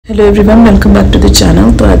Hello everyone, welcome back to the channel.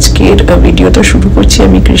 तो আজকের ভিডিওটা শুরু করছি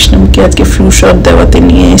আমি কৃষ্ণমকে আজকে ফ্লু শট দেওয়াতে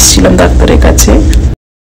নিয়ে এসেছিলাম ডাক্তারের কাছে।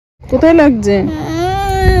 কোথায় লাগছে?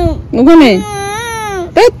 ওখানে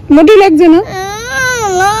মোটেই লাগছে না?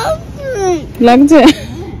 লাগছে?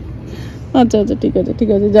 আচ্ছা আচ্ছা, ঠিক আছে ঠিক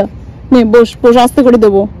আছে, যা নে বস বস, আস্তে করে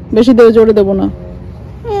দেবো, বেশি দেবো, জোরে দেবো না।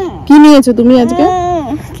 কি নিয়েছো তুমি আজকে?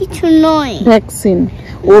 কিছু নয়, ভ্যাকসিন।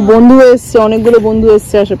 ও বন্ধু এসছে, অনেকগুলো বন্ধু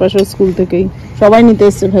এসছে আশেপাশের স্কুল থেকেই, সবাই নিতে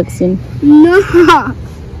এসছে ভ্যাকসিন।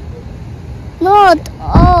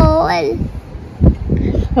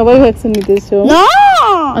 সবাই ভ্যাকসিন নিতে এসছে।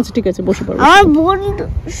 আচ্ছা ঠিক আছে, বসে পড়ো। আমার বন্ধু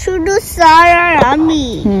শুধু স্যার আর আমি।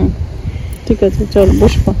 ঠিক আছে, চল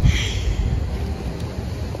বসে পড়ো।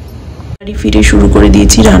 বাড়ি ফিরে শুরু করে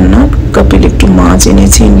দিয়েছি রান্না। কপিল একটু মাছ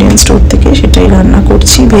এনেছে ইন্ডিয়ান স্টোর থেকে, সেটাই রান্না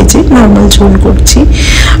করছি, ভেজে নর্মাল ঝোল করছি।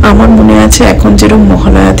 আমার মনে আছে এখন যেরকম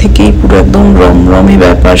মহালয়া থেকেই পুরো একদম রমরমে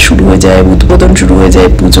ব্যাপার শুরু হয়ে যায়, উদ্বোধন শুরু হয়ে যায়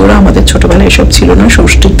পুজোর। আমাদের ছোটবেলায় এসব ছিল না।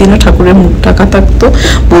 ষষ্ঠীর দিনে ঠাকুরের মুখ ঢাকা থাকতো,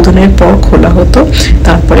 বোধনের পর খোলা হতো,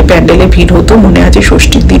 তারপরে প্যান্ডেলে ভিড় হতো। মনে আছে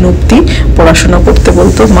ষষ্ঠীর দিন অব্দি পড়াশোনা করতে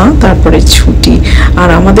বলতো মা, তারপরে ছুটি। আর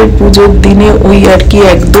আমাদের পুজোর দিনে ওই আর কি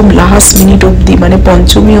একদম লাস্ট মিনিট অব্দি, মানে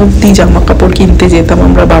পঞ্চমী অব্দি জামা কাপড় কিনতে যেতাম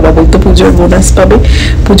আমরা। বাবা বলতো পুজোর বোনাস পাবে,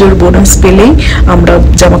 পুজোর বোনাস পেলেই আমরা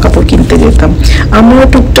জামা কাপড় কিনতে যেতাম। আমরা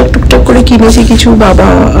টুকটাক টুকটাক করে কিনেছি কিছু, বাবা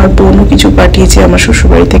আর বোনও কিছু পাঠিয়েছে, আমার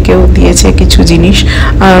শ্বশুরবাড়ি থেকেও দিয়েছে কিছু জিনিস।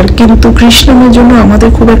 আর কিন্তু কৃষ্ণমের জন্য আমাদের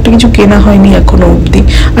খুব একটা কিছু কেনা হয়নি এখনো অব্দি।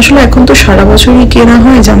 আসলে এখন তো সারা বছরই কেনা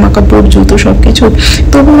হয় জামা কাপড়, জুতো, সবকিছু।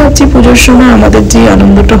 তবু ভাবছি পুজোর সময় আমাদের যে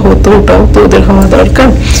আনন্দটা হতো ওটাও তো ওদের হওয়া দরকার।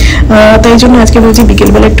 তাই জন্য আজকে ভাবছি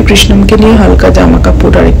বিকেলবেলা একটু কৃষ্ণমকে নিয়ে হালকা জামা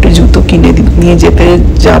কাপড় আর একটু জুতো কিনে নিয়ে যেতে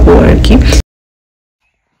যাবো আর কি।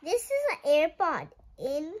 This is an AirPod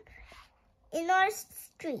in our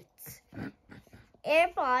streets.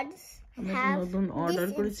 AirPods have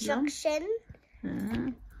this instruction,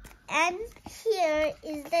 and here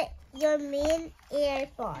is your main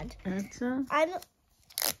AirPod. And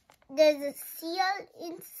there's a seal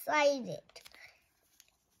inside it.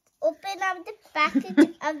 Open up the package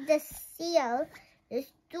of the seal.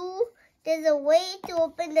 There's a way to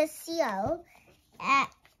open the seal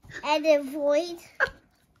and avoid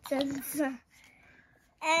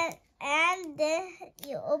and then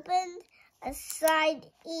you open a side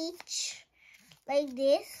each like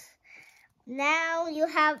this. Now you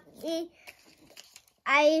have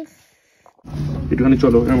একটুখানি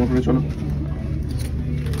চলো, এমন করে চলো।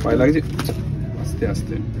 পায়ে লাগছে? আস্তে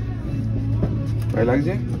আস্তে পায়ে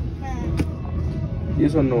লাগছে।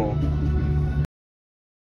 শোনো,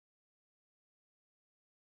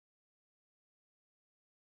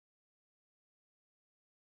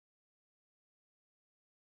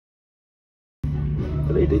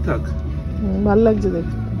 এটাই থাক, ভালো লাগছে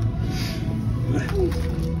দেখতে।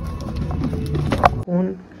 কোন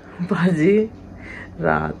বাজে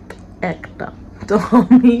রাত 1টা, তো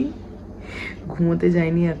আমি ঘুমোতে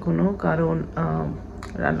যাইনি এখনো, কারণ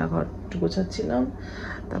রান্নাঘর গোছাচ্ছিলাম,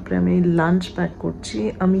 তারপরে আমি লাঞ্চ প্যাক করছি।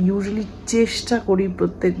 আমি ইউজুয়ালি চেষ্টা করি,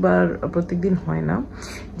 প্রত্যেক দিন হয় না,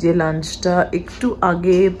 যে লাঞ্চটা একটু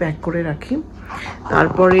আগে প্যাক করে রাখি।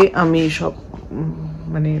 তারপরে আমি সব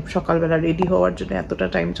মানে সকালবেলা রেডি হওয়ার জন্য এতটা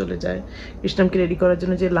টাইম চলে যায়, কৃষ্ণমকে রেডি করার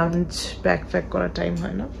জন্য যে লাঞ্চ প্যাক করার টাইম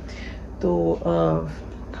হয় না। তো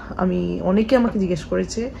অনেকে আমাকে জিজ্ঞেস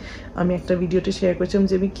করেছে, আমি একটা ভিডিওতে শেয়ার করেছিলাম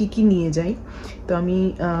যে আমি কী নিয়ে যাই। তো আমি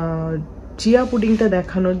চিয়া পুডিংটা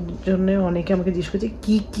দেখানোর জন্য অনেকে আমাকে জিজ্ঞেস করেছে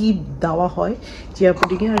কি দেওয়া হয় চিয়া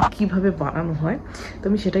পুডিংয়ে আর কিভাবে বানানো হয়। তো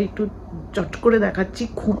আমি সেটাই একটু চট করে দেখাচ্ছি।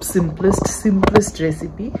 খুব সিম্পলেস্ট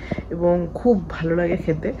রেসিপি এবং খুব ভালো লাগে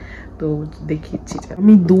খেতে, তো দেখিয়েছি।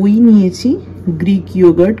 আমি দই নিয়েছি, গ্রিক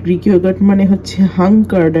ইয়োগার্ট মানে হচ্ছে হাং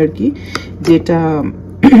কার্ড আর কি, যেটা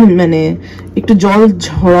মানে একটু জল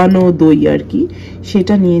ঝরানো দই আর কি,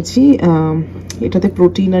 সেটা নিয়েছি। এটাতে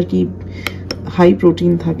প্রোটিন আর কি, হাই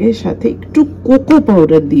প্রোটিন থাকে, সাথে একটু কোকো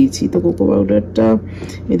পাউডার দিয়েছি। তো কোকো পাউডারটা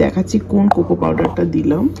আমি দেখাচ্ছি কোন কোকো পাউডারটা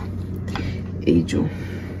দিলাম।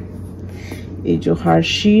 এই যে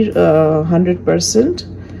হার্শির 100%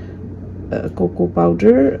 কোকো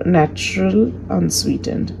পাউডার, ন্যাচারাল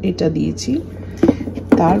আনসুইটেন্ড, এটা দিয়েছি।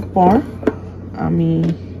 তারপর আমি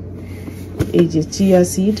এই যে চিয়া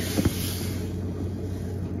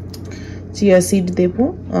সিড দেব।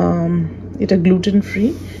 এটা গ্লুটেন ফ্রি,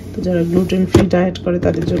 তো যারা গ্লুটেন ফ্রি ডায়েট করে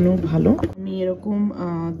তাদের জন্য ভালো। আমি এরকম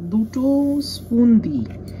 2 স্পুন দিই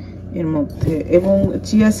এর মধ্যে, এবং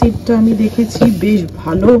চিয়া সিডটা আমি দেখেছি বেশ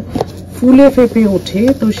ভালো ফুলে ফেপে ওঠে,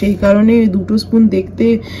 তো সেই কারণে 2 স্পুন দেখতে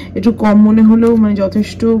একটু কম মনে হলেও মানে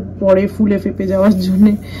যথেষ্ট পরে ফুলে ফেপে যাওয়ার জন্য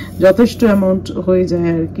যথেষ্ট অ্যামাউন্ট হয়ে যায়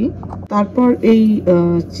আর কি। তারপর এই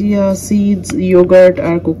চিয়া সিডস, ইয়োগার্ট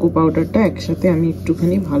আর কোকো পাউডারটা একসাথে আমি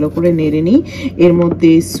একটুখানি ভালো করে নেড়ে নিই। এর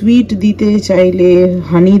মধ্যে সুইট দিতে চাইলে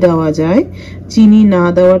হানি দেওয়া যায়, চিনি না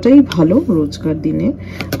দেওয়াটাই ভালো রোজকার দিনে,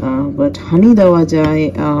 বাট হানি দেওয়া যায়,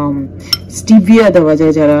 স্টিভিয়া দেওয়া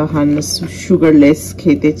যায় যারা সুগারলেস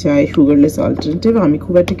খেতে চায়, সুগারলেস অল্টারনেটিভ। আমি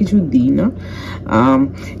খুব একটা কিছু দিই না।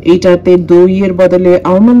 এইটাতে দইয়ের বদলে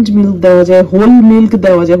আলমন্ড মিল্ক দেওয়া যায়, হোল মিল্ক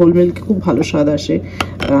দেওয়া যায়, হোল মিল্ক খুব ভালো স্বাদ আসে।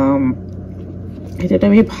 এটা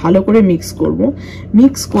আমি ভালো করে মিক্স করব।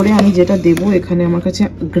 মিক্স করে আমি যেটা দেব, এখানে আমার কাছে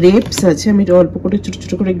গ্রেপস আছে, আমি অল্প করে ছোট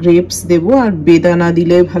ছোট করে গ্রেপস দেব। আর বেদানা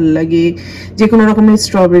দিলে ভাল লাগে, যে কোনো রকমের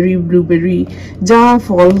স্ট্রবেরি, ব্লুবেরি, যা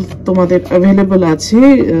ফল তোমাদের অ্যাভেলেবল আছে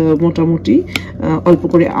মোটামুটি। অল্প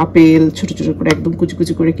করে আপেল, ছোট ছোট করে একদম কুচি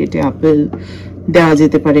কুচি করে কেটে আপেল দেওয়া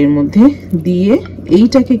যেতে পারে এর মধ্যে। দিয়ে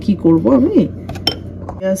এইটাকে কি করব, আমি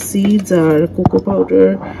সিডস আর কোকো পাউডার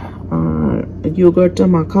আর ইয়োগার্টটা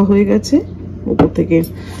মাখা হয়ে গেছে, উপর থেকে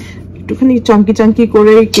একটুখানি চাঙ্কি চাঙ্কি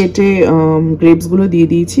করে কেটে গ্রেপস গুলো দিয়ে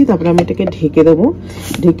দিয়েছি। তারপরে আমি এটাকে ঢেকে দেবো,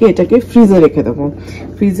 ঢেকে এটাকে ফ্রিজে রেখে দেবো।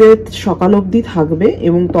 ফ্রিজে সকাল অবধি থাকবে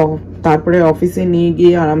এবং তারপরে অফিসে নিয়ে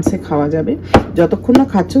গিয়ে আরামসে খাওয়া যাবে। যতক্ষণ না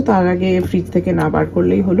খাচ্ছ তার আগে ফ্রিজ থেকে না বার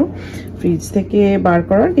করলেই হলো। ফ্রিজ থেকে বার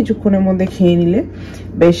করার কিছুক্ষণের মধ্যে খেয়ে নিলে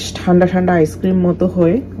বেশ ঠান্ডা ঠান্ডা আইসক্রিম মতো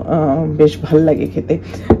হয়ে বেশ ভালো লাগে খেতে।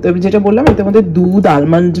 তো যেটা বললাম, এর মধ্যে দুধ,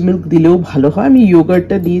 আলমন্ড মিল্ক দিলেও ভালো হয়। আমি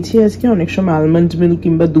ইয়োগার্টটা দিয়েছি আজকে, অনেক সময় আলমন্ড মিল্ক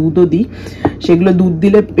কিংবা দুধও দিই। সেগুলো দুধ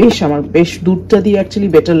দিলে আমার দুধটা দিয়ে অ্যাকচুয়ালি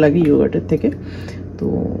বেটার লাগে ইয়োগার্টের থেকে। তো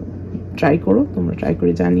ট্রাই করো, তোমরা ট্রাই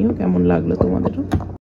করে জানিও কেমন লাগলো তোমাদেরও।